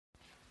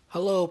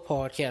Hello,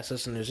 podcast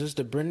listeners. This is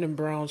the Brendan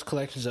Brown's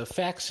Collections of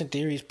Facts and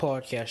Theories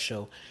podcast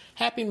show.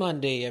 Happy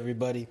Monday,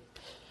 everybody.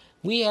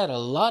 We had a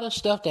lot of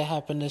stuff that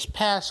happened this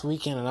past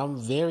weekend, and I'm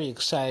very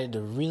excited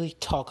to really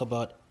talk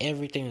about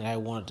everything that I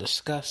want to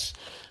discuss.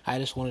 I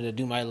just wanted to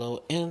do my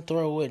little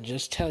intro and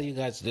just tell you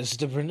guys this is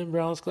the Brendan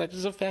Brown's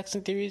Collections of Facts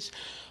and Theories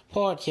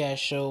podcast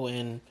show,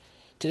 and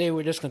today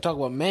we're just going to talk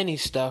about many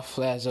stuff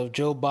as of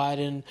Joe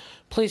Biden,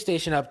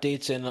 PlayStation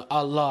updates, and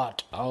a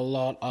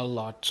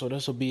lot. So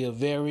this will be a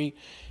very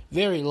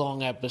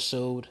long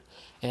episode,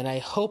 and I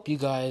hope you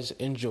guys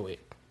enjoy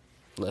it.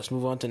 Let's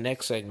move on to the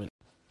next segment.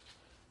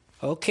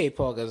 Okay,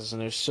 podcast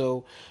listeners,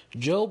 so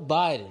Joe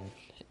Biden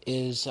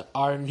is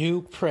our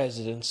new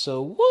president,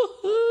 so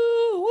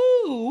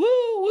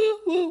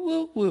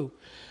woo.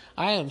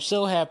 I am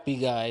so happy,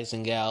 guys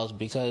and gals,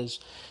 because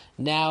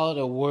now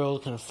the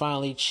world can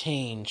finally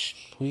change.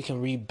 We can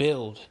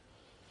rebuild.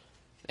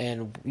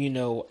 And,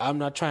 I'm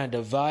not trying to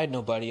divide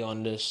nobody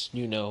on this,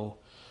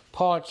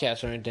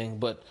 podcast or anything,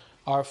 but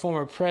our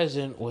former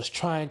president was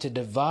trying to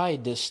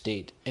divide this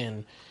state,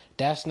 and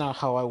that's not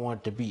how I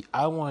want it to be.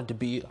 I want it to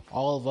be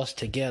all of us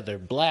together,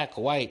 black,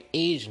 white,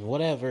 Asian,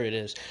 whatever it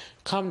is,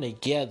 come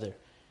together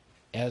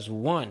as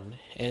one.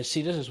 And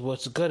see, this is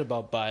what's good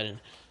about Biden.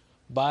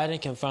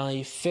 Biden can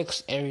finally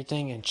fix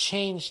everything and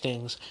change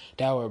things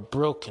that were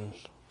broken.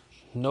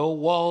 No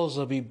walls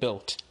will be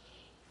built.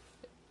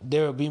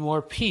 There will be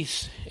more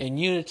peace and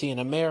unity in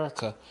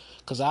America.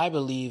 Because I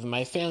believe,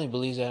 my family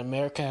believes, that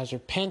America has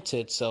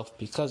repented itself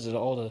because of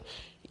all the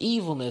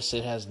evilness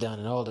it has done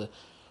and all the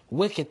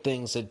wicked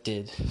things it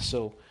did.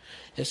 So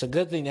it's a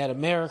good thing that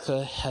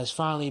America has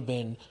finally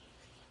been,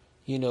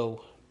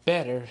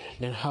 better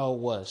than how it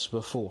was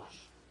before.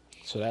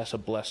 So that's a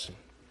blessing.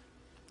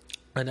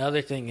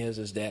 Another thing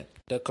is that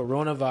the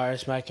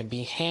coronavirus might can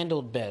be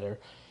handled better,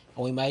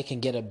 and we might can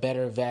get a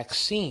better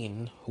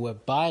vaccine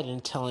with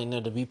Biden telling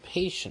them to be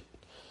patient.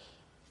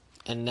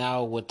 And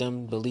now with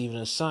them believing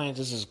in science,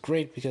 this is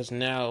great because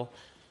now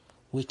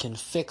we can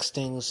fix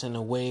things in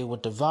a way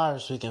with the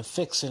virus. We can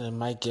fix it and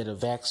might get a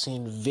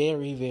vaccine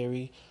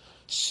very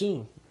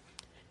soon.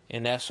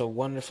 And that's a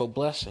wonderful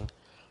blessing.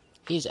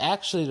 He's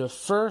actually the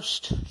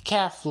first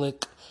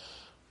Catholic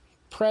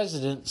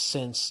president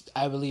since,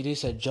 I believe they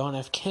said John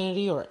F.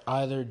 Kennedy or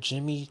either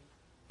Jimmy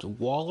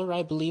Waller,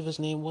 I believe his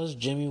name was,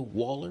 Jimmy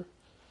Waller.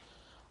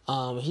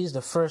 He's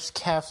the first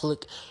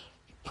Catholic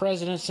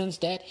president since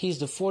that. He's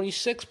the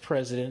 46th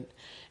president.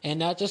 And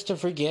not just to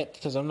forget,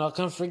 because I'm not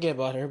going to forget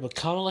about her, but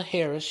Kamala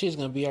Harris, she's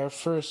going to be our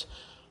first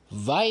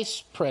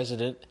vice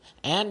president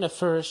and the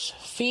first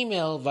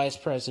female vice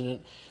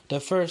president, the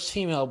first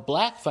female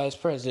black vice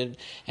president,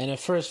 and the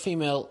first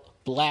female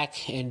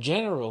black in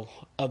general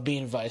of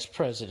being vice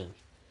president.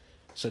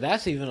 So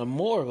that's even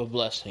more of a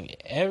blessing.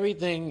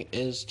 Everything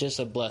is just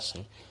a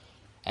blessing.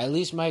 At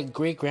least my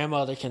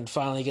great-grandmother can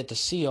finally get to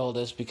see all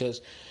this because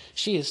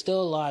she is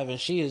still alive and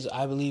she is,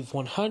 I believe,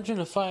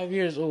 105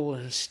 years old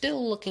and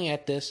still looking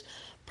at this,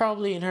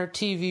 probably in her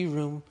TV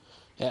room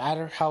at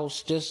her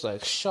house, just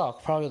like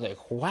shocked, probably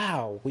like,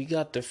 wow, we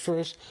got the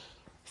first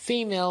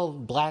female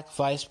black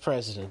vice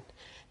president.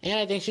 And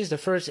I think she's the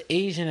first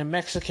Asian and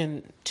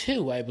Mexican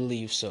too, I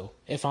believe so,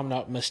 if I'm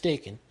not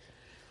mistaken.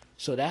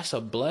 So that's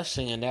a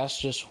blessing, and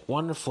that's just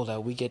wonderful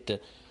that we get to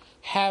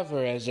have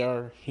her as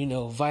our,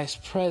 vice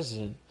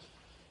president.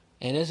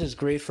 And this is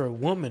great for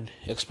women,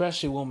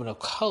 especially women of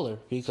color,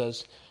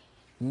 because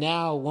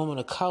now women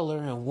of color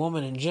and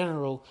women in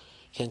general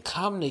can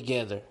come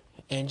together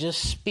and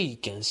just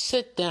speak and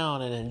sit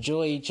down and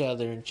enjoy each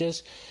other and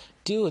just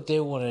do what they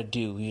want to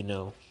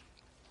do,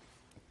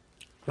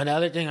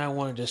 Another thing I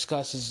want to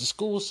discuss is the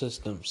school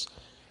systems.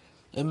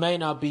 It may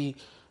not be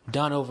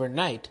done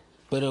overnight,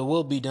 but it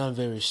will be done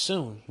very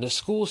soon. The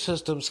school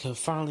systems can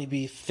finally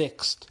be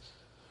fixed.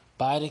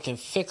 Biden can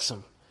fix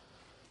them.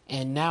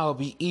 And now it'll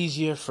be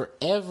easier for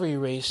every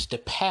race to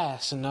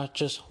pass and not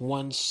just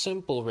one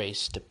simple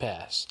race to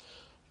pass.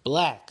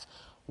 Black,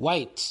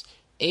 whites,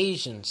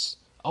 Asians,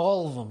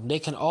 all of them, they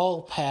can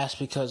all pass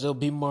because it'll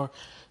be more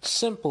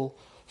simple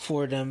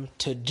for them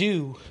to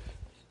do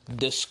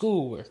the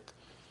schoolwork.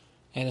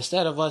 And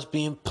instead of us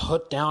being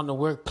put down to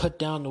work,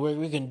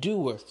 we can do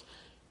work.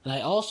 And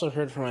I also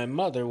heard from my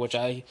mother, which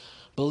I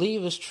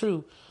believe is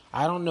true.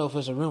 I don't know if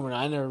it's a rumor.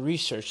 I never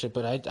researched it,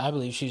 but I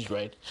believe she's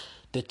right.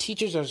 The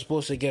teachers are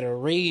supposed to get a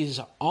raise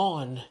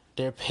on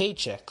their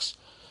paychecks.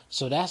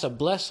 So that's a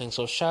blessing.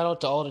 So shout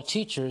out to all the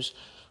teachers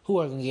who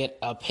are going to get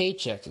a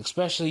paycheck,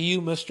 especially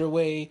you, Mr.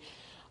 Way,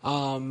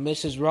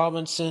 Mrs.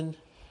 Robinson,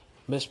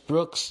 Miss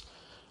Brooks,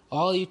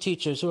 all you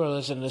teachers who are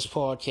listening to this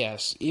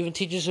podcast, even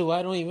teachers who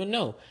I don't even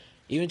know,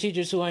 even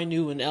teachers who I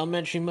knew in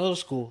elementary, middle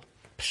school.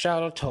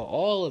 Shout out to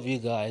all of you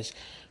guys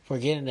for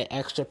getting the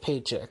extra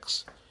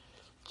paychecks.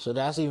 So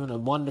that's even a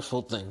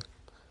wonderful thing.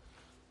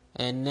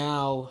 And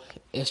now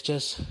it's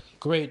just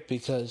great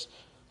because,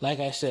 like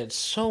I said,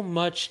 so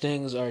much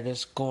things are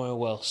just going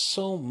well.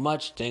 So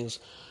much things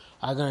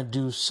are going to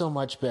do so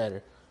much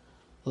better.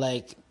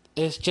 Like,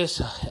 it's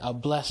just a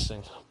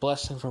blessing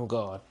from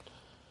God.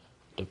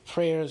 The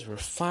prayers were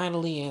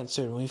finally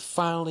answered, and we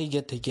finally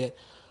get to get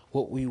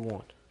what we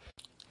want.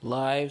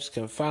 Lives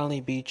can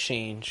finally be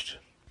changed.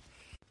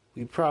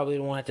 We probably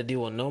don't have to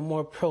deal with no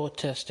more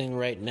protesting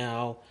right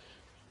now.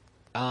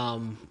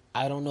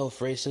 I don't know if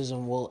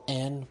racism will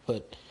end,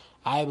 but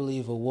I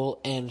believe it will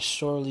end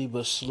surely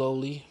but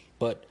slowly.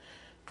 But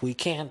we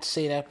can't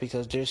say that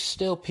because there's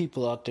still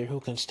people out there who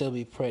can still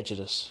be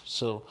prejudiced.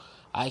 So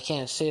I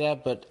can't say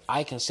that, but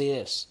I can say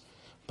this.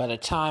 By the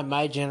time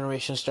my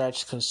generation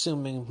starts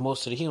consuming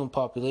most of the human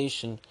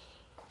population,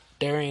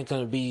 there ain't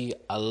going to be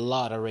a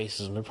lot of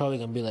racism. They're probably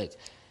going to be like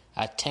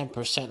a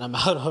 10%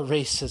 amount of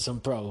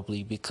racism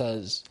probably,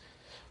 because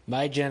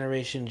my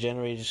generation,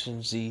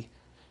 Generation Z,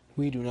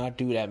 we do not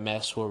do that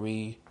mess where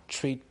we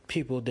treat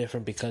people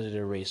different because of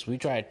their race. We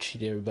try to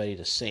treat everybody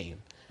the same.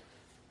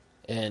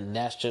 And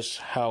that's just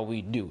how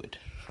we do it.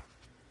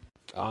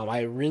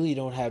 I really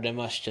don't have that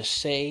much to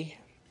say,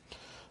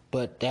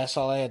 but that's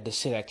all I had to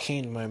say that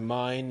came to my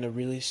mind to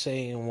really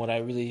say, and what I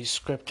really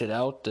scripted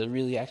out to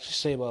really actually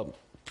say about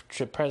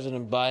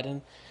President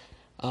Biden.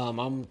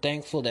 I'm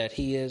thankful that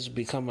he has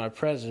become our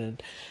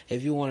president.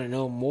 If you want to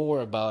know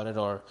more about it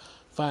or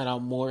find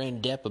out more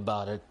in depth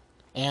about it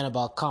and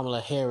about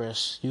Kamala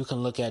Harris, you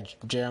can look at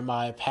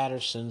Jeremiah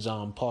Patterson's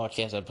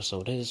podcast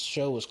episode. His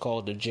show is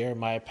called The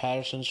Jeremiah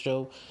Patterson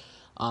Show.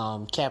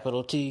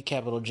 Capital T,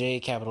 capital J,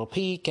 capital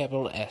P,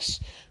 capital S.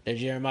 The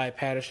Jeremiah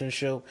Patterson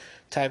Show.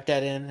 Type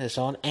that in. It's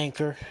on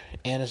Anchor,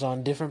 and it's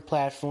on different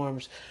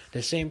platforms.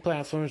 The same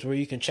platforms where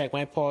you can check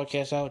my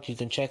podcast out. You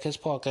can check his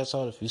podcast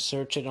out if you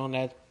search it on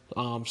that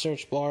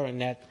search bar in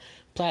that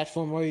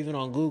platform, or even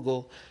on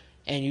Google.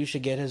 And you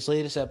should get his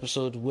latest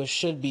episode, which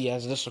should be,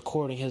 as this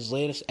recording, his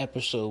latest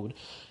episode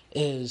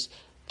is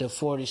the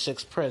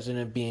 46th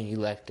president being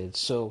elected.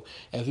 So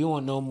if you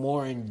want to know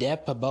more in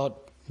depth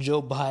about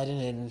Joe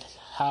Biden and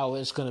how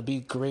it's going to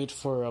be great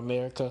for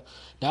America,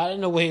 not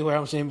in a way where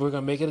I'm saying we're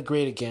going to make it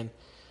great again,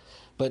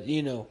 but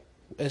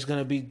it's going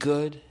to be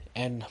good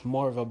and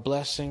more of a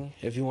blessing.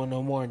 If you want to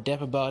know more in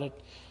depth about it,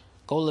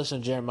 go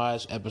listen to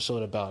Jeremiah's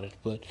episode about it.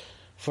 But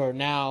for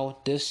now,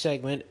 this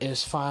segment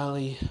is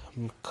finally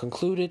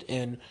concluded,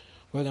 and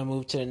we're going to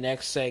move to the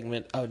next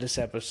segment of this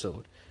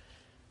episode.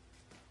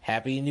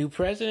 Happy New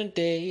President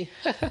Day!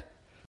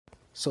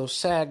 So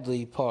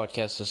sadly,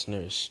 podcast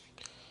listeners,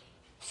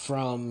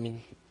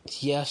 from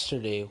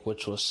yesterday,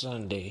 which was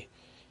Sunday,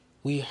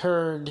 we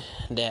heard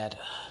that,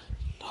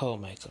 oh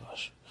my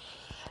gosh,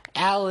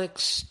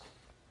 Alex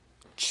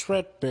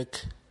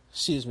Trebek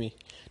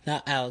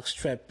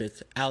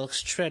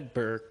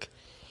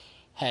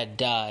had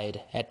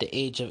died at the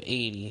age of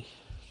 80.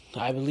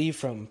 I believe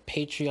from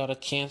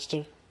pancreatic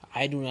cancer.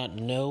 I do not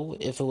know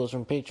if it was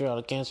from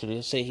pancreatic cancer.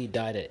 They say he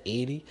died at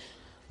 80.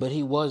 But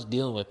he was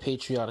dealing with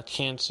pancreatic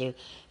cancer.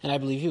 And I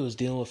believe he was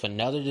dealing with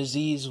another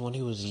disease when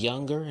he was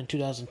younger in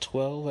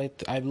 2012,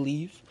 I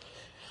believe.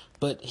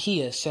 But he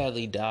has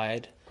sadly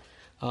died.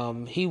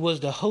 He was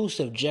the host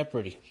of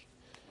Jeopardy!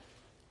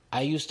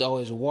 I used to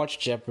always watch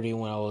Jeopardy!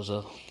 When I was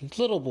a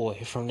little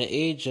boy, from the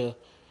age of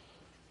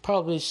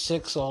probably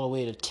 6 all the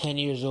way to 10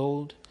 years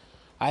old.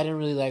 I didn't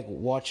really like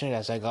watching it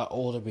as I got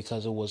older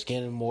because it was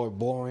getting more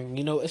boring.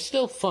 It's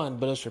still fun,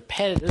 but it's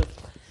repetitive.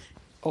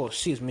 Oh,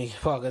 excuse me,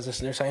 podcast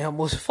listeners, I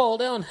almost fall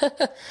down.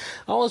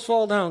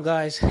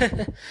 Guys.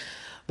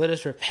 But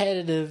it's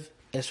repetitive.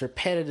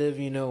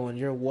 When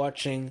you're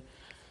watching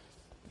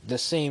the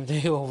same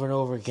thing over and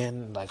over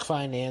again, like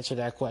find the answer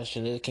to that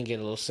question, it can get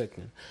a little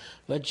sickening.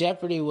 But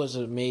Jeopardy! Was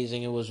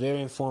amazing. It was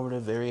very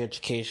informative, very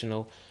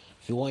educational.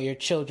 If you want your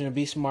children to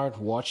be smart,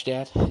 watch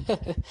that.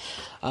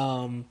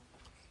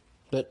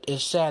 But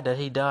it's sad that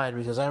he died,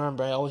 because I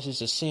remember I always used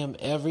to see him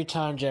every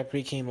time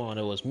Jeopardy! Came on.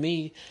 It was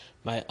me,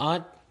 my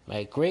aunt,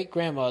 my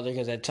great-grandmother,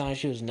 because at the time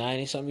she was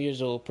 90-something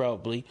years old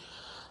probably.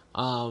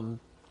 Because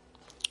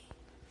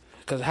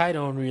I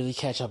don't really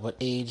catch up with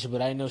age,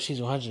 but I know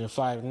she's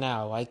 105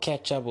 now. I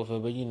catch up with her,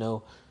 but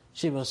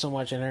she's been so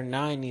much in her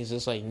 90s,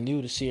 it's like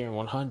new to see her in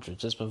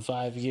 100s. It's been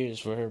 5 years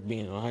for her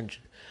being 100.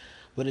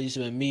 But it used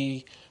to be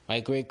me, my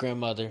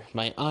great-grandmother,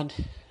 my aunt,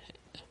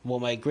 well,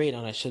 my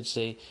great-aunt, I should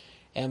say,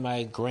 and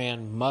my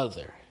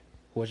grandmother,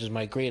 which is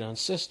my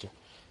great-aunt's sister.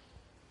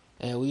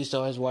 And we used to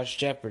always watch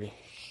Jeopardy!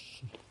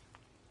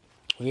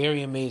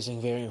 Very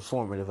amazing, very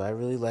informative. I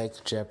really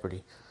liked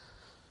Jeopardy!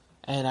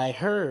 And I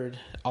heard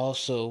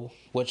also,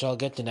 which I'll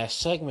get to next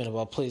segment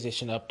about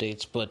PlayStation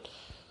updates, but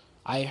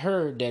I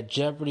heard that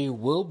Jeopardy!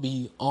 Will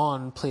be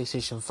on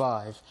PlayStation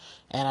 5,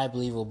 and I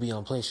believe will be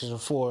on PlayStation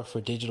 4 for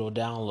digital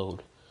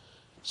download.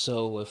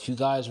 So if you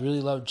guys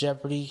really love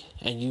Jeopardy!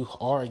 And you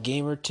are a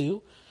gamer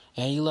too,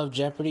 and you love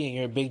Jeopardy! And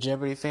you're a big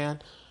Jeopardy!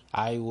 Fan,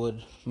 I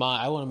wouldn't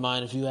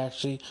mind if you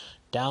actually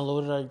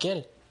download it or get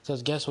it.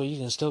 Because guess what? You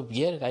can still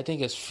get it. I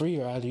think it's free,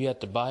 or either you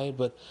have to buy it.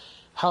 But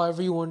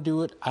however you want to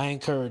do it, I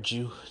encourage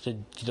you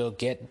to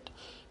get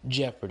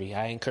Jeopardy!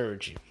 I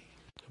encourage you.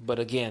 But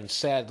again,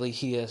 sadly,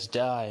 he has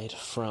died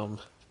from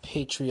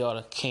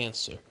pancreatic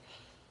cancer.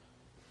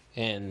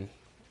 And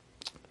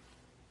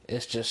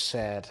it's just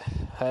sad.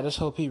 I just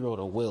hope he wrote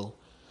a will.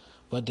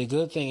 But the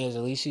good thing is,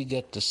 at least you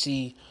get to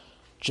see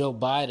Joe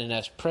Biden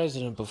as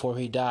president before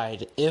he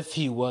died, if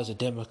he was a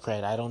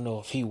Democrat. I don't know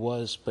if he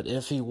was, but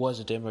if he was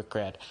a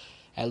Democrat,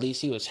 at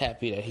least he was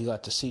happy that he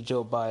got to see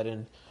Joe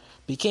Biden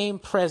became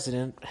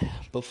president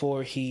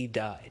before he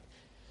died.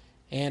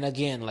 And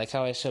again, like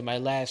how I said my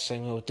last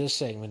segment with this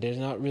segment, there's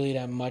not really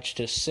that much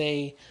to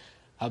say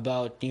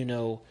about,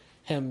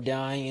 him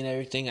dying and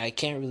everything. I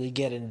can't really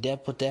get in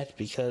depth with that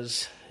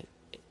because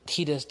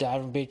he just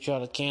died from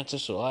pancreatic cancer.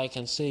 So all I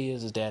can say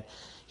is that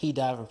he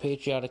died from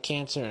pancreatic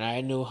cancer, and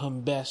I knew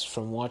him best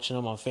from watching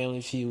him on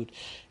Family Feud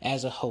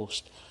as a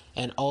host.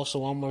 And also,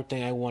 one more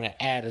thing I want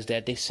to add is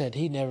that they said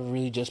he never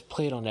really just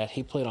played on that.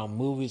 He played on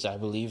movies, I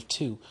believe,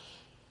 too.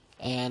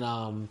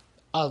 And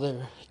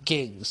other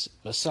gigs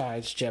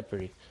besides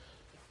Jeopardy.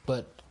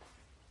 But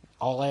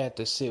all I had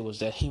to say was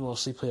that he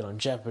mostly played on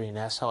Jeopardy, and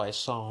that's how I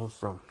saw him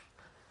from.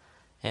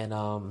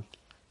 And,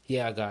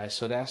 yeah, guys,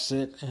 so that's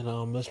it.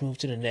 And let's move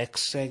to the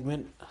next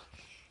segment.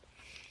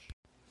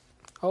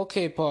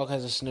 Okay,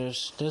 podcast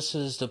listeners, this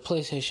is the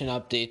PlayStation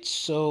update.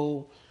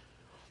 So,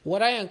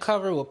 what I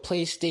uncovered with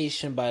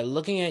PlayStation by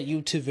looking at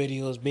YouTube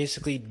videos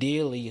basically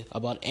daily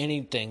about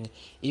anything,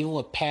 even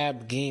with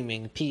PAB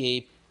Gaming,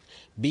 PAB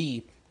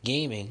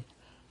Gaming,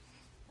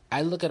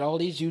 I look at all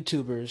these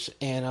YouTubers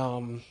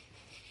and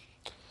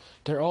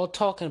they're all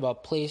talking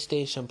about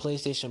PlayStation.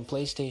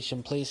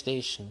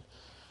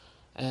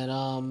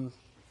 And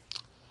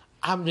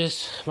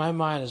my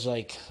mind is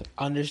like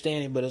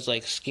understanding, but it's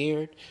like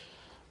scared.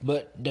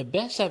 But the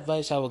best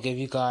advice I will give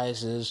you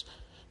guys is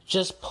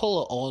just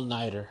pull an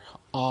all-nighter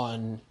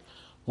on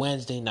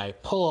Wednesday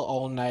night. Pull an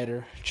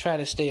all-nighter. Try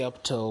to stay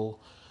up till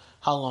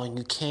how long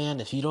you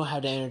can. If you don't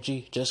have the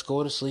energy, just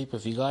go to sleep.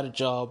 If you got a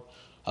job,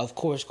 of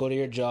course, go to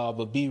your job.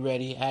 But be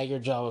ready at your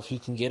job if you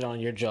can get on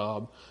your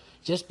job.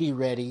 Just be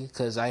ready,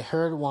 because I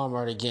heard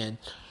Walmart again.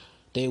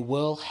 They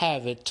will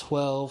have it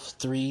 12,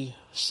 3,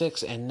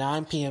 6, and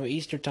 9 p.m.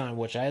 Eastern Time,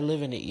 which I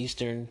live in the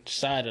eastern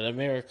side of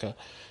America,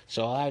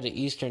 so I'll have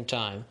the Eastern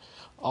Time.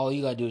 All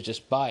you gotta do is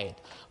just buy it.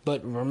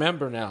 But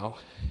remember now,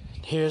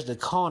 here's the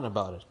con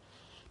about it.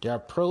 There are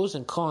pros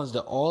and cons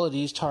to all of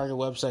these Target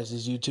websites,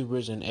 these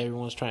YouTubers, and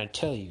everyone's trying to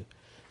tell you.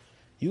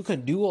 You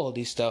can do all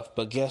these stuff,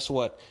 but guess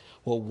what?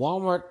 Well,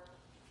 Walmart,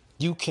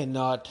 you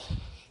cannot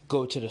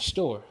go to the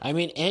store. I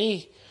mean,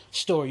 any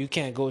store you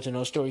can't go to,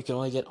 no store, you can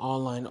only get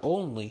online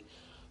only.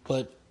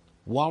 But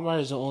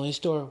Walmart is the only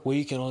store where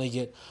you can only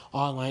get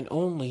online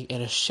only,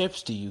 and it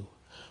ships to you.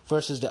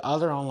 Versus the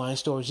other online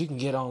stores, you can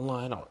get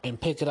online and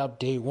pick it up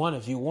day one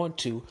if you want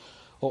to,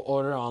 or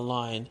order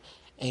online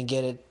and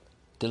get it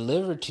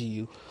delivered to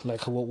you,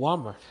 like with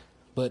Walmart.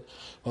 But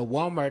with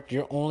Walmart,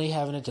 you're only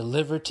having it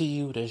delivered to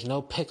you. There's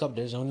no pickup.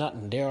 There's no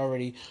nothing. They're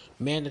already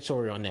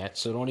mandatory on that.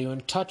 So don't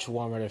even touch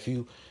Walmart if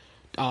you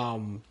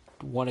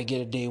want to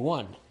get it day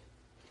one.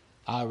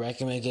 I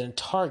recommend getting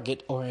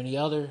Target or any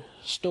other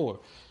store.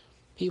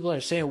 People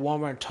are saying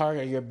Walmart and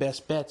Target are your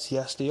best bets.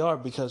 Yes, they are,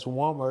 because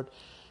Walmart,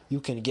 you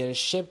can get it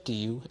shipped to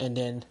you, and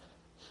then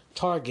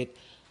Target,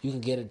 you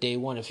can get it day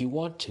one if you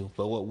want to.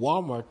 But with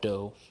Walmart,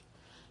 though,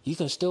 you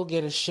can still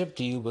get it shipped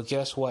to you, but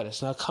guess what?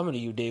 It's not coming to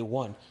you day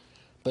one.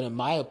 But in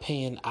my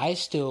opinion, I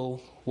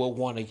still will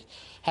want to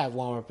have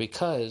Walmart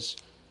because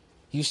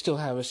you still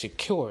have it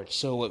secured.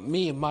 So with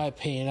me, in my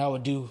opinion, I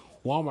would do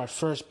Walmart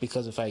first,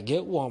 because if I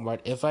get Walmart,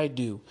 if I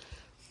do,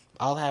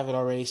 I'll have it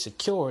already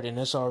secured and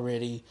it's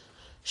already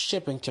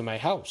shipping to my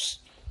house.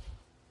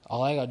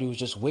 All I gotta do is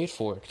just wait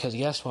for it, because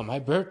guess what? My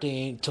birthday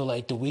ain't till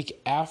like the week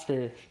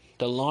after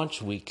the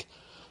launch week.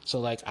 So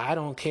like, I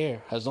don't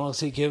care. As long as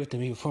they give it to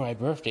me before my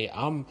birthday,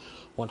 I'm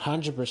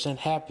 100%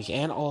 happy.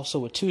 And also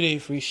with 2-day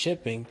free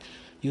shipping,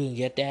 you can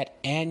get that,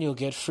 and you'll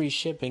get free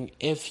shipping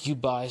if you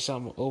buy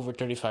something over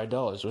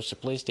 $35, which the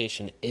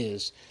PlayStation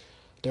is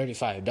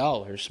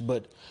 $35.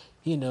 But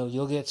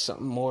you'll get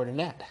something more than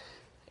that.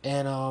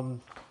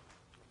 And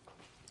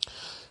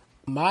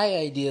my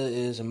idea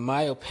is, in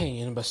my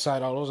opinion,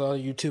 beside all those other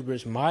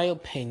YouTubers, my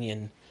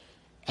opinion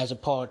as a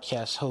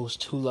podcast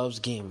host who loves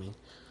gaming,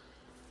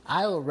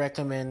 I would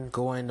recommend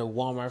going to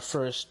Walmart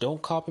first.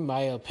 Don't copy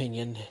my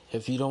opinion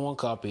if you don't want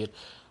to copy it.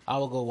 I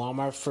will go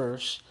Walmart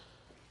first,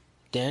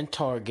 then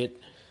Target.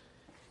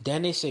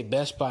 Then they say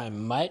Best Buy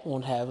might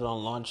won't have it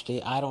on launch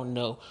day. I don't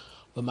know.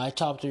 But my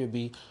top three would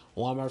be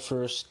Walmart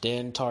first,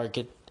 then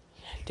Target,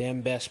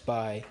 then Best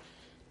Buy,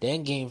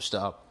 then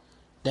GameStop,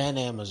 then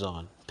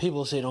Amazon.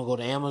 People say don't go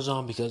to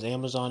Amazon because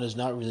Amazon is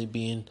not really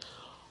being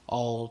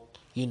all,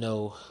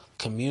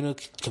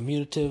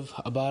 communicative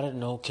about it.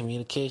 No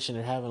communication.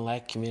 They're having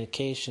lack of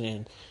communication.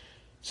 And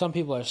some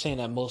people are saying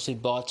that mostly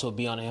bots will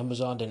be on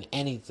Amazon than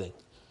anything.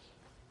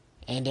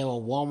 And then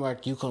with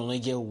Walmart, you can only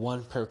get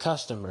one per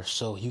customer.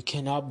 So you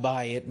cannot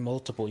buy it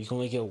multiple. You can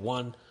only get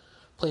one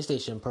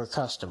PlayStation per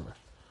customer.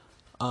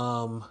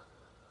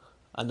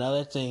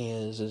 Another thing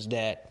is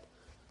that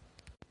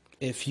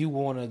if you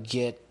want to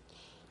get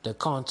the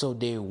console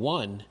day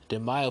one,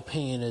 then my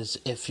opinion is,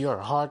 if you're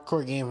a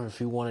hardcore gamer, if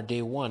you want a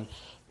day one,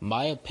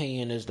 my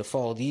opinion is to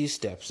follow these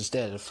steps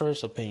instead of the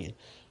first opinion.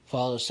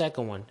 Follow the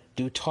second one.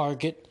 Do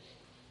Target,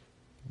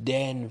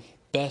 then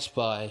Best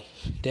Buy,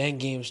 then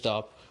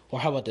GameStop, Or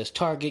how about this?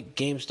 Target,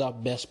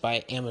 GameStop, Best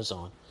Buy,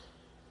 Amazon.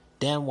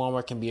 Then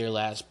Walmart can be your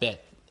last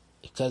bet.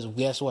 Because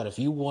guess what? If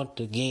you want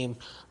the game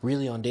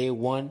really on day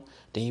one,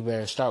 then you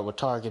better start with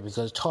Target,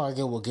 because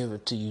Target will give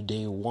it to you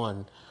day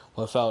one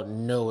without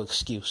no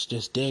excuse.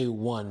 Just day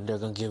one, they're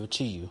going to give it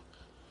to you.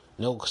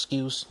 No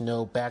excuse,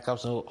 no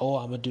backups,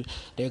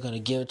 they're going to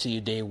give it to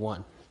you day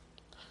one.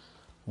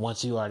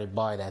 Once you already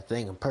buy that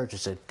thing and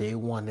purchase it, day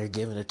one, they're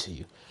giving it to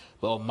you.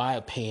 But in my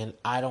opinion,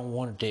 I don't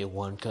want it day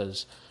one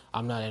because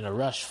I'm not in a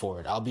rush for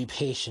it. I'll be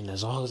patient.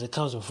 As long as it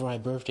comes before my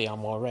birthday,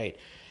 I'm all right.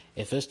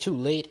 If it's too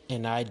late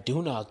and I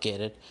do not get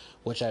it,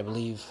 which I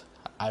believe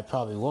I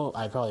probably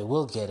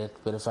will get it,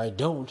 but if I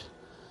don't,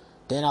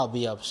 then I'll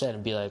be upset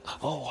and be like,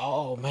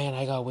 oh man,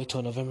 I gotta wait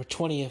till November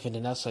 20th, and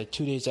then that's like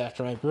 2 days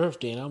after my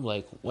birthday, and I'm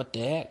like, what the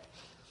heck?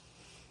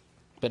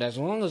 But as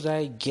long as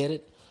I get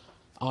it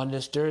on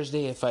this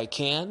Thursday, if I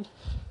can,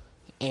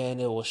 and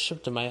it will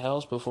ship to my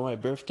house before my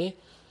birthday,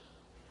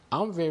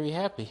 I'm very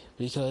happy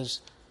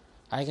because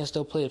I can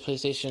still play the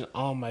PlayStation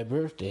on my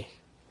birthday.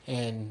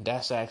 And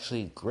that's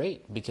actually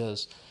great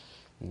because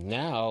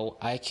now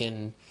I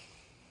can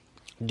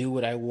do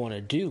what I want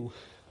to do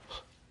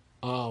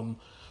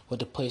with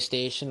the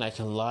PlayStation. I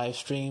can live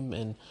stream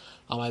and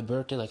on my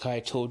birthday, like I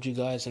told you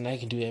guys, and I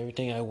can do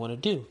everything I want to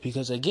do.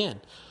 Because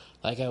again,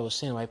 like I was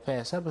saying in my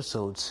past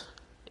episodes,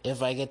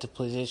 if I get the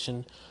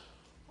PlayStation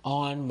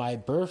on my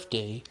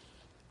birthday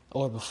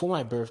or before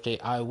my birthday,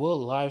 I will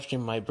live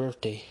stream my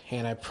birthday,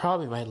 and I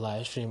probably might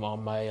live stream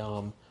on my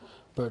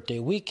birthday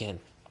weekend.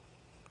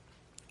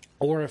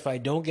 Or if I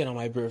don't get on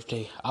my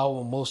birthday, I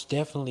will most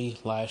definitely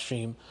live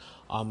stream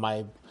on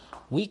my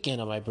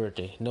weekend on my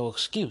birthday. No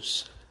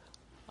excuse.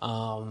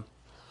 And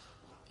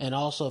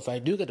also, if I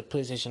do get the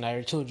PlayStation, I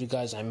already told you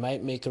guys I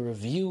might make a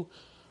review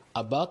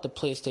about the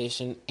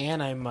PlayStation,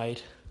 and I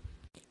might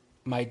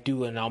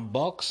do an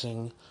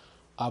unboxing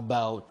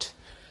about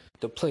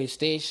the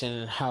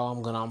PlayStation and how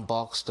I'm going to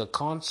unbox the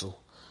console.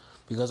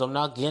 Because I'm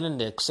not getting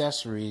the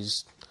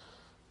accessories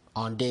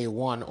on day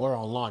one or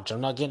on launch.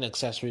 I'm not getting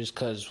accessories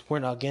because we're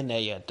not getting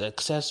that yet. The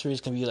accessories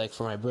can be like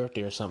for my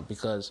birthday or something,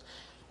 because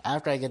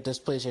after I get this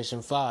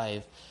PlayStation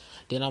 5,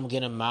 then I'm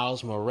getting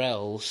Miles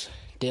Morales,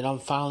 then I'm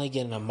finally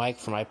getting a mic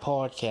for my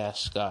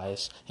podcast,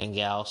 guys and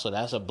gals, so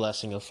that's a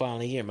blessing of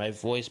finally hearing my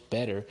voice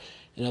better,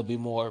 and it'll be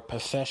more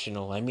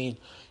professional. I mean,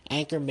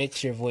 Anchor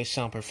makes your voice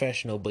sound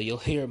professional, but you'll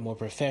hear it more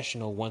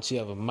professional once you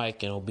have a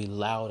mic, and it'll be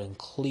loud and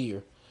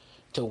clear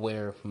to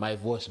where my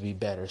voice will be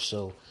better.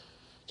 So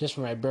just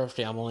for my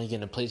birthday, I'm only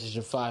getting a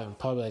PlayStation 5 and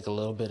probably like a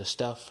little bit of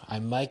stuff. I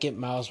might get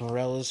Miles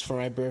Morales for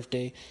my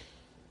birthday.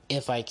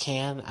 If I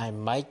can, I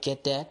might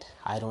get that.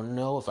 I don't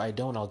know. If I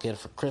don't, I'll get it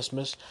for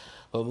Christmas.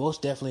 But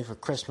most definitely for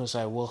Christmas,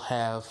 I will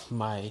have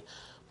my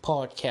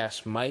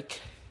podcast mic.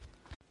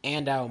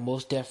 And I'll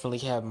most definitely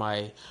have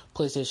my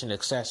PlayStation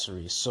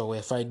accessories. So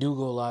if I do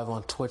go live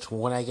on Twitch,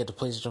 when I get the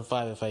PlayStation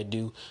 5, if I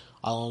do,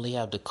 I'll only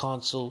have the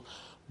console.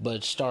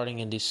 But starting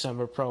in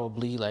December,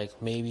 probably,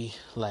 maybe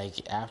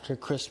after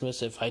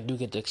Christmas, if I do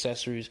get the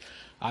accessories,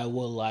 I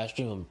will live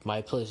stream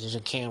my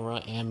PlayStation camera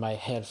and my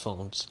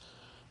headphones,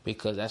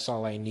 because that's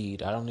all I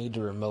need. I don't need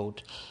the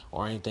remote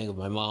or anything if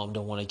my mom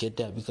don't want to get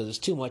that, because it's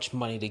too much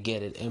money to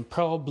get it. And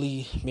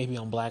probably, maybe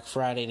on Black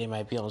Friday, they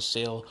might be on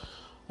sale,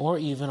 or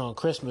even on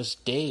Christmas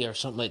Day or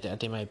something like that,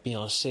 they might be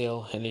on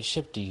sale and they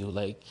ship to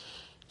you.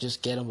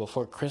 Just get them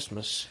before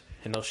Christmas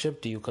and they'll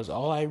ship to you, because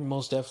all I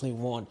most definitely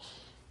want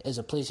is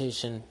a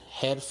PlayStation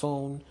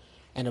headphone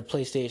and a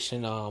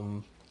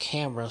PlayStation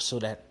camera, so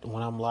that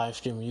when I'm live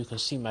streaming, you can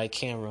see my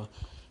camera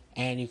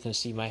and you can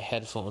see my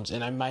headphones.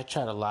 And I might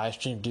try to live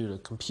stream through the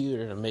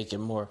computer to make it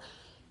more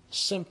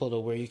simple, to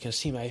where you can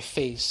see my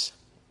face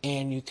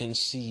and you can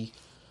see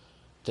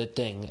the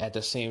thing at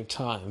the same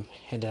time,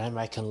 and then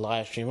I can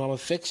live stream. I'm gonna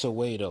fix a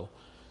way though,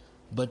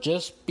 but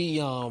just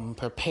be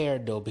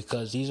prepared though,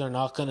 because these are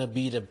not gonna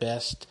be the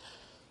best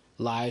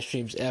live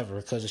streams ever,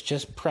 because it's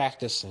just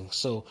practicing.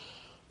 So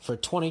for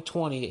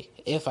 2020,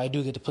 if I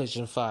do get the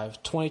PlayStation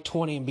 5,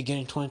 2020 and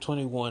beginning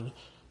 2021,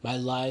 my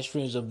live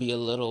streams will be a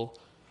little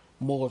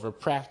more of a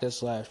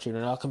practice live stream.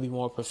 They're not going to be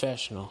more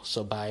professional.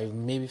 So by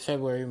maybe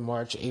February,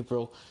 March,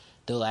 April,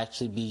 they'll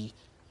actually be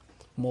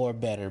more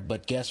better.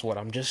 But guess what?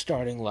 I'm just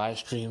starting live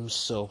streams,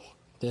 so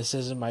this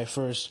isn't my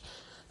third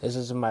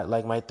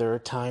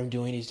time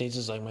doing these things.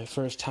 This is like my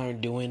first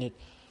time doing it,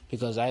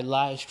 because I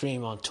live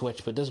stream on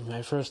Twitch, but this is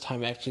my first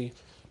time actually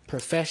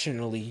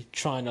professionally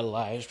trying to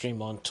live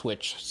stream on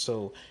Twitch.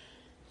 So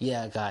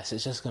yeah, guys,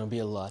 it's just gonna be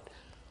a lot.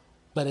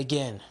 But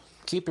again,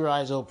 keep your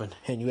eyes open,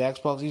 and you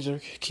Xbox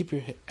users,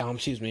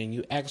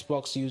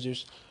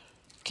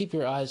 keep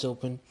your eyes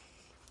open.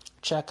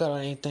 Check out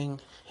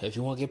anything. If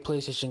you want to get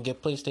PlayStation,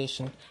 get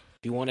PlayStation.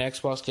 If you want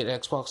Xbox, get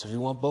Xbox. If you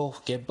want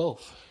both, get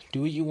both.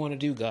 Do what you want to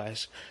do,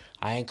 guys.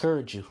 I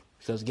encourage you,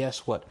 because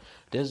guess what?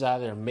 This is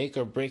either make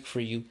or break for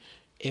you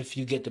if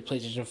you get the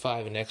PlayStation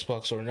 5 and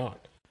Xbox or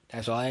not.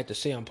 That's all I had to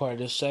say on part of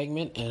this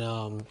segment,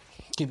 and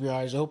keep your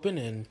eyes open,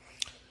 and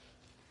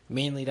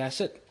mainly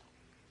that's it.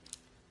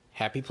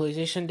 Happy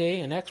PlayStation Day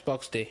and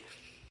Xbox Day.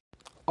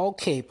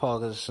 Okay,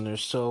 podcast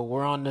listeners, so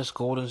we're on this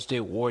Golden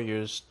State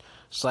Warriors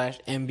 /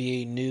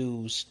 NBA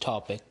news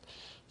topic.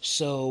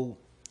 So,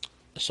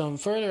 some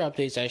further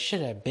updates. I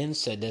should have been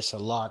said this a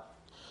lot,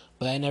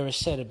 but I never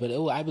said it. But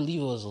I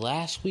believe it was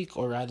last week,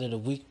 or rather the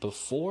week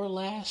before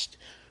last,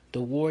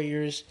 the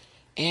Warriors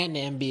and the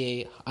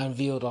NBA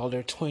unveiled all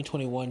their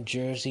 2021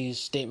 jerseys,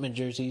 statement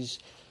jerseys,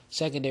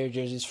 secondary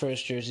jerseys,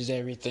 first jerseys,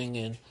 everything.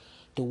 And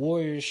the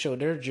Warriors showed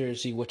their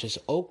jersey, which is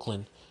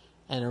Oakland,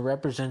 and it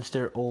represents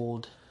their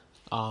old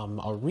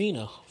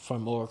arena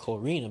from Oracle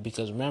Arena,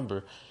 because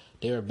remember,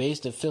 they were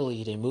based in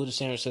Philly, they moved to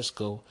San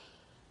Francisco,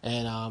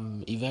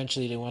 and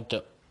eventually they went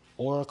to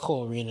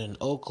Oracle Arena in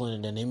Oakland,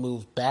 and then they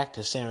moved back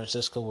to San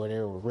Francisco where they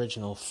were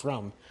original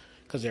from,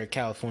 because they're a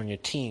California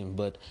team.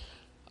 But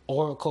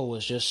Oracle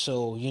was just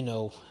so,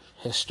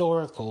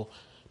 historical.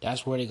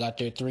 That's where they got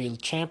their 3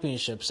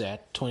 championships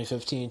at,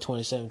 2015,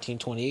 2017,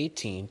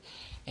 2018.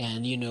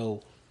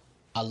 And,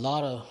 a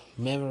lot of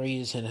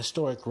memories and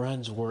historic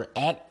runs were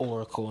at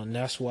Oracle, and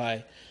that's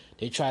why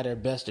they try their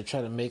best to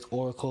try to make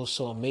Oracle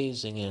so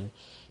amazing. And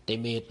they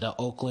made the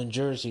Oakland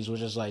jerseys,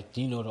 which is like,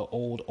 the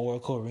old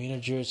Oracle Arena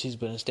jerseys,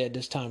 but instead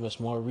this time it's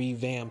more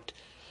revamped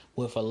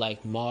with a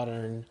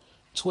modern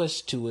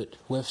twist to it,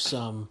 with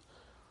some,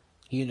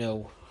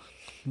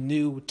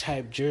 new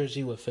type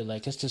jersey with it.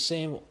 Like, it's the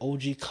same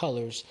OG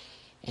colors,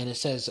 and it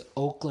says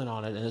Oakland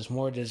on it, and it's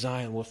more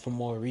designed with a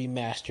more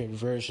remastered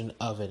version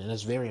of it, and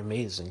it's very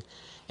amazing.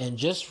 And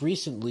just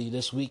recently,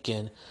 this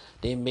weekend,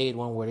 they made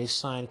one where they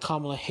signed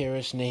Kamala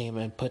Harris' name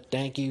and put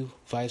 "Thank you,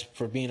 Vice,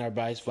 for being our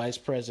vice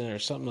president" or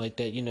something like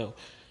that.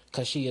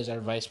 Because she is our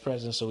vice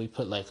president, so they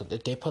put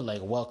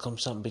 "welcome"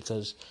 something,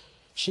 because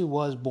she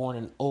is born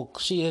in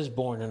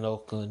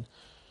Oakland,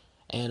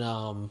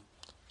 and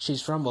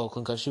she's from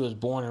Oakland because she was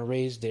born and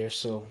raised there,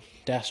 so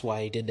that's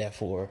why he did that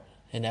for her.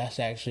 And that's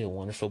actually a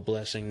wonderful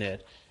blessing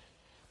that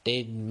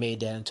they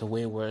made that into a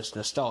way where it's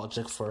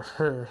nostalgic for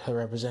her to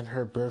represent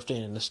her birthday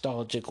in a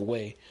nostalgic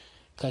way.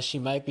 Because she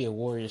might be a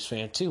Warriors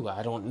fan too,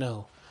 I don't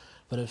know.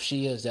 But if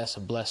she is, that's a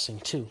blessing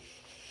too.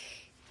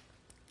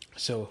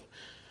 So,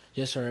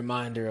 just a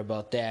reminder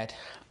about that.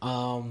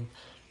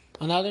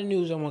 Another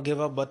news I'm going to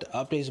give up about the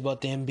updates about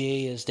the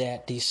NBA is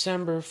that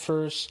December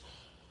 1st,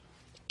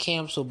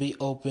 camps will be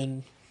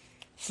open.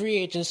 Free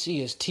agency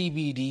is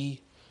TBD.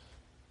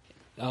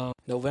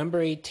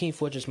 November 18th,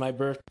 which is my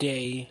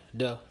birthday,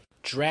 the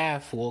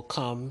draft will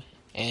come,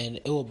 and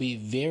it will be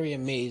very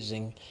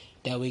amazing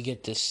that we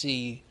get to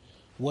see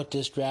what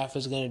this draft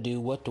is going to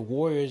do, what the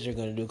Warriors are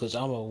going to do, because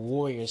I'm a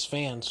Warriors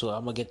fan, so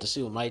I'm going to get to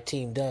see what my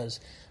team does.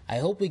 I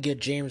hope we get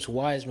James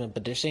Wiseman,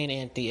 but they're saying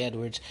Anthony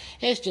Edwards.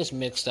 It's just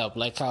mixed up,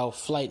 like how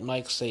Flight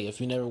Mike say,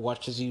 if you never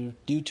watch his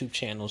YouTube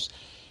channels.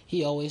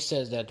 He always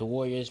says that the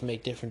Warriors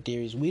make different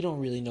theories. We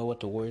don't really know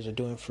what the Warriors are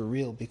doing for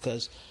real,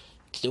 because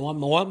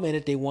one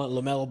minute they want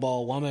LaMelo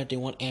Ball, 1 minute they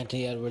want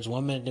Anthony Edwards,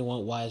 1 minute they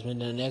want Wiseman,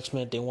 then the next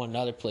minute they want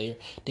another player.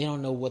 They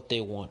don't know what they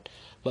want.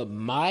 But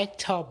my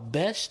top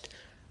best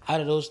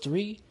out of those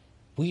 3,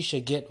 we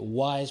should get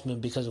Wiseman,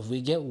 because if we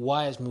get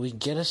Wiseman, we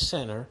get a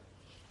center.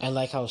 And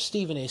like how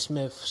Stephen A.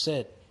 Smith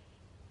said,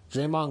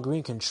 Draymond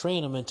Green can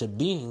train him into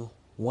being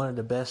one of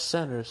the best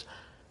centers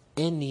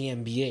in the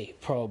NBA,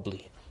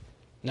 probably.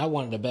 Not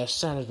one of the best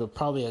centers, but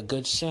probably a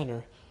good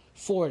center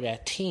for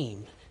that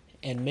team,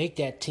 and make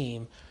that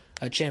team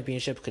a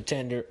championship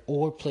contender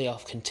or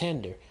playoff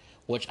contender,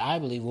 which I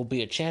believe will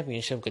be a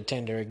championship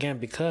contender again,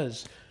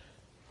 because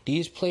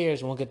these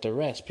players won't get the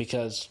rest,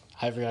 because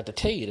I forgot to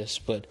tell you this,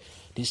 but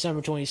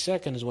December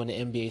 22nd is when the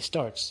NBA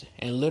starts,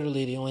 and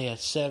literally they only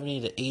have 70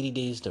 to 80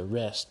 days to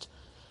rest.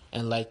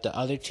 And like the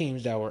other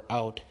teams that were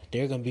out,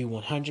 they're going to be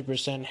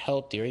 100%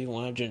 healthy, or even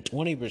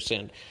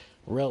 120%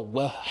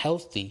 well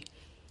healthy,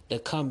 to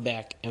come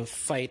back and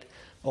fight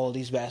all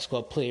these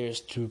basketball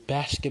players through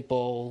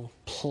basketball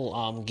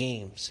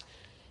games.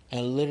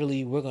 And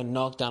literally, we're going to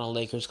knock down the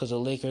Lakers, because the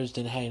Lakers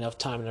didn't have enough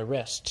time to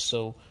rest.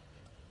 So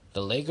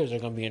the Lakers are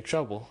going to be in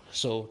trouble.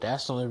 So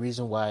that's the only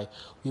reason why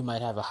we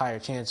might have a higher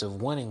chance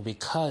of winning,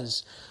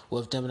 because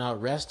with them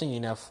not resting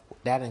enough,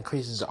 that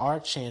increases our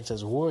chance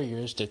as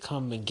Warriors to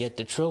come and get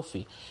the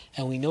trophy.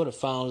 And we know the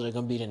finals are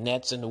going to be the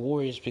Nets and the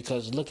Warriors,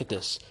 because look at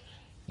this.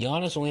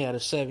 Giannis only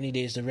had 70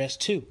 days to rest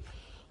too.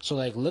 So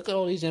look at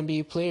all these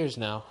NBA players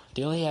now.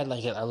 They only had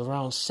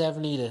around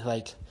 70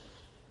 to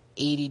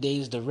 80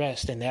 days to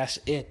rest, and that's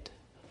it.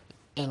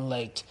 And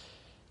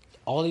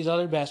all these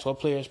other basketball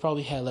players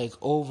probably had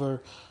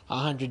over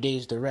 100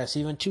 days to rest,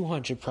 even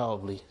 200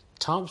 probably.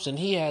 Thompson,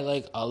 he had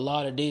a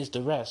lot of days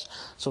to rest.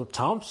 So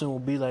Thompson will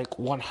be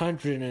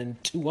 100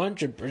 and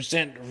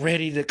 200%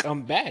 ready to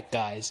come back,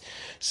 guys.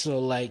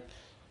 So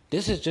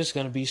this is just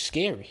going to be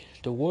scary.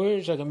 The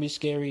Warriors are going to be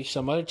scary.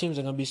 Some other teams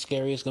are going to be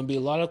scary. It's going to be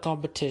a lot of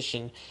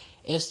competition.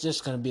 It's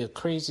just going to be a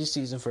crazy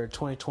season for the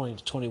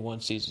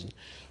 2020-21 season.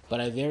 But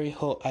I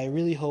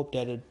really hope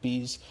that it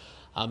be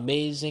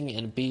amazing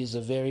and be a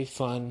very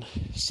fun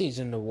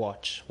season to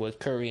watch with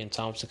Curry and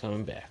Thompson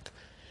coming back.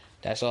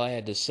 That's all I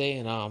had to say,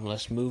 and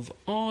let's move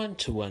on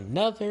to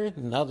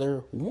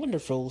another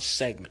wonderful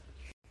segment.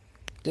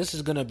 This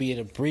is going to be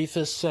the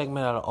briefest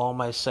segment out of all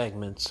my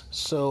segments.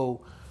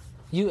 So,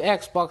 you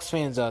Xbox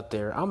fans out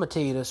there, I'm going to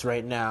tell you this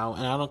right now,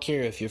 and I don't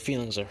care if your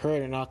feelings are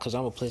hurt or not, because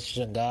I'm a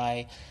PlayStation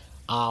guy.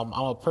 I'm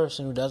a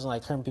person who doesn't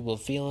like hurting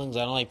people's feelings.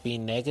 I don't like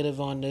being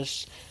negative on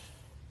this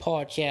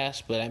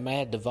podcast, but I might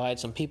have divided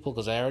some people,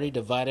 because I already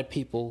divided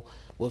people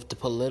with the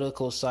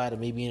political side of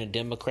me being a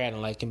Democrat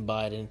and liking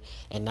Biden,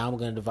 and now I'm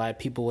going to divide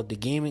people with the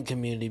gaming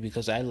community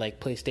because I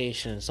like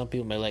PlayStation and some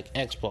people might like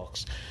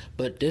Xbox.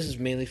 But this is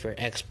mainly for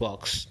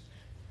Xbox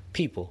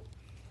people.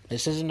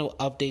 This isn't no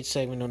update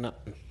segment or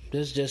nothing.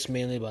 This is just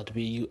mainly about to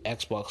be you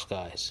Xbox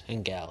guys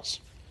and gals.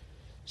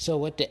 So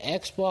with the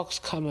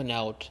Xbox coming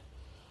out,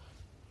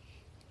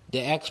 the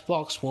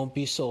Xbox won't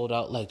be sold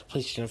out like the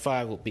PlayStation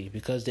 5 will be,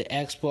 because the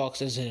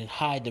Xbox isn't in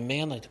high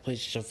demand like the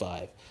PlayStation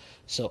 5.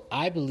 So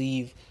I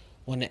believe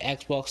when the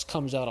Xbox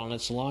comes out on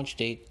its launch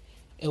date,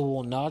 it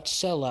will not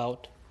sell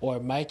out, or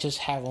it might just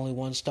have only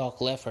one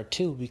stock left or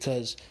two,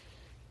 because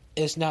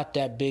it's not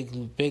that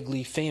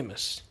bigly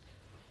famous.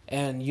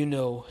 And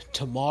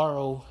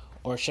tomorrow,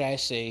 or should I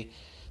say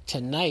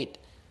tonight,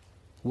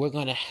 we're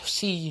going to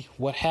see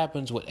what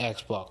happens with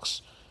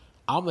Xbox.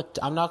 I'm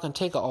not going to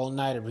take an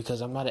all-nighter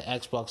because I'm not an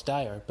Xbox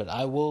diehard, but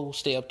I will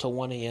stay up till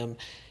 1 a.m.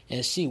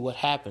 and see what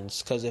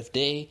happens. Because if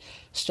they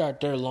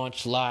start their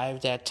launch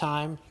live that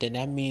time, then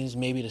that means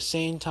maybe the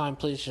same time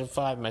PlayStation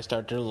 5 might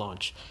start their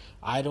launch.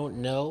 I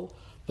don't know,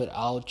 but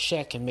I'll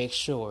check and make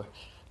sure.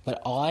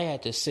 But all I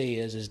had to say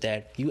is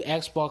that you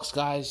Xbox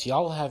guys,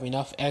 y'all have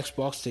enough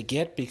Xbox to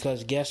get,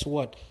 because guess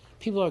what?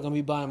 People are going to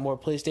be buying more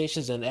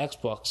PlayStations than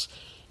Xbox.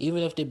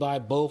 Even if they buy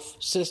both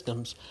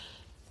systems,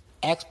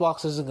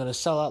 Xbox isn't going to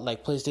sell out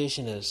like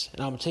PlayStation is.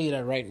 And I'm going to tell you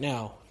that right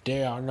now.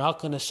 They are not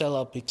going to sell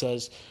out,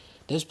 because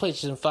this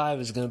PlayStation 5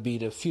 is going to be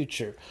the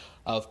future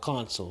of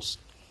consoles.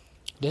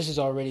 This is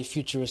already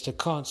futuristic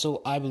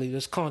console. I believe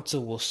this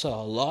console will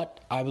sell a lot.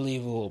 I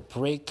believe it will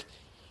break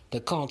the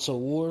console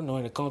war,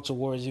 knowing the console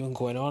war is even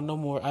going on no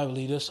more. I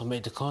believe this will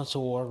make the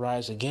console war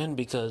rise again,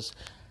 because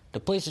the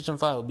PlayStation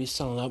 5 will be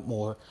selling out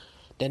more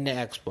than the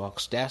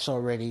Xbox. That's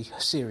already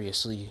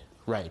seriously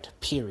right,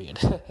 period.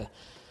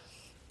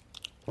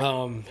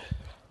 Another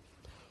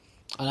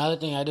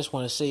thing I just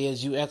want to say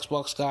is, you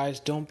Xbox guys,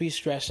 don't be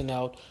stressing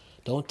out.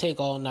 Don't take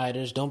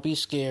all-nighters. Don't be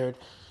scared.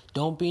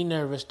 Don't be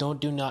nervous.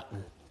 Don't do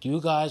nothing. You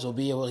guys will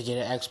be able to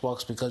get an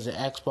Xbox, because the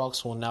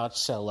Xbox will not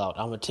sell out.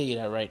 I'm going to tell you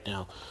that right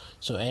now.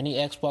 So any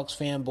Xbox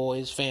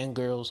fanboys,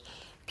 fangirls,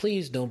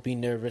 please don't be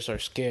nervous or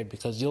scared,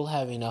 because you'll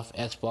have enough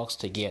Xbox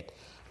to get.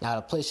 Now,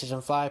 the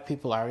PlayStation 5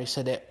 people, I already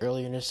said that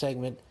earlier in this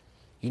segment,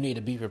 you need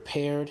to be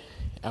prepared,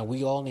 and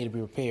we all need to be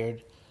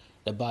prepared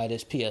to buy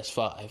this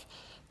PS5.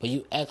 But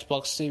you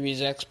Xbox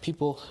Series X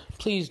people,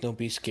 please don't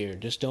be scared.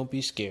 Just don't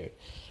be scared.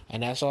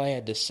 And that's all I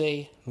had to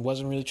say. I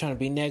wasn't really trying to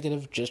be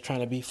negative, just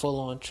trying to be full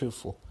on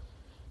truthful.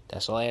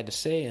 That's all I had to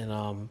say,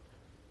 and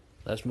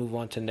let's move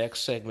on to the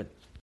next segment.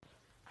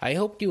 I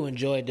hope you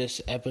enjoyed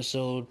this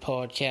episode,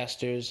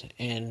 podcasters,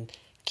 and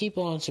keep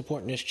on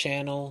supporting this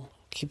channel.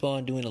 Keep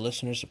on doing the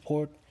listener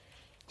support.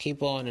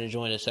 Keep on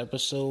enjoying this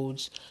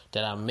episodes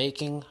that I'm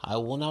making. I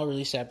will not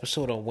release an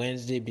episode on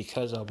Wednesday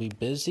because I'll be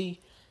busy.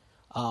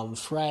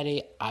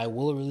 Friday, I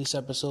will release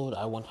an episode.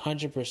 I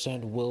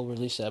 100% will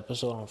release an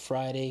episode on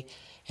Friday.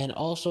 And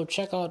also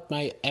check out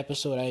my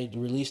episode I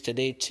released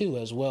today too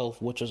as well,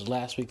 which was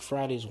last week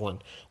Friday's one,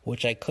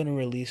 which I couldn't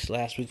release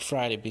last week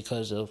Friday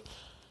because of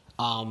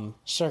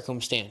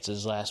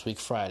circumstances last week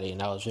Friday,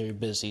 and I was very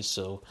busy,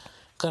 so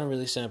couldn't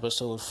release an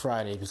episode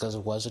Friday because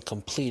it wasn't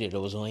completed. It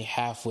was only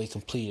halfway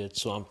completed,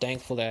 so I'm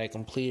thankful that I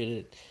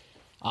completed it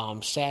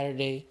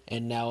Saturday,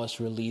 and now it's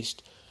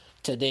released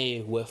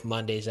today with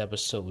Monday's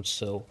episode.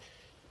 So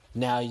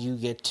now you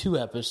get 2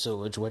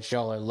 episodes, which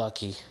y'all are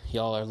lucky.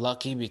 Y'all are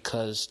lucky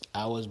because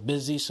I was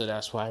busy, so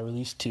that's why I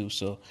released 2.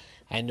 So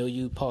I know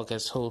you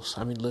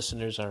podcast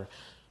listeners are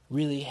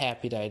really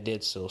happy that I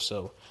did so.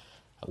 So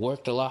I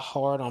worked a lot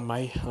hard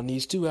on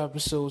these 2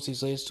 episodes,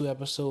 these latest 2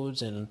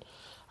 episodes, and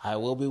I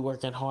will be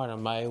working hard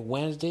on my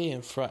Wednesday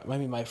and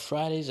my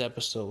Friday's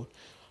episode.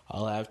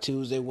 I'll have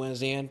Tuesday,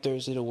 Wednesday, and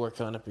Thursday to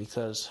work on it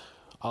because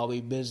I'll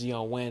be busy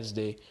on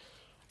Wednesday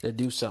to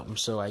do something,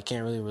 so I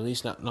can't really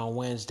release nothing on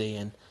Wednesday,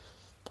 and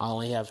I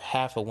only have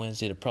half a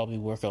Wednesday to probably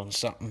work on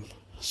something.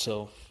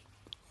 So,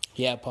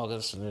 yeah,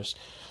 podcast listeners.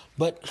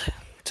 But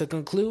to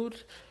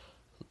conclude,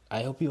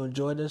 I hope you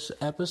enjoyed this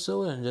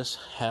episode and just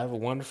have a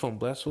wonderful and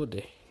blessed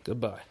day.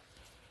 Goodbye.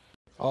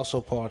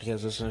 Also,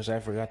 podcast listeners, I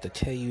forgot to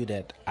tell you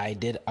that I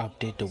did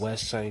update the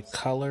website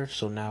color,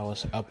 so now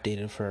it's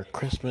updated for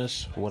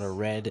Christmas with a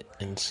red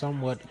and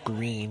somewhat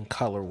green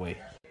colorway.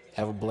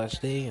 Have a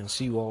blessed day, and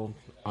see you all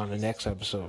on the next episode.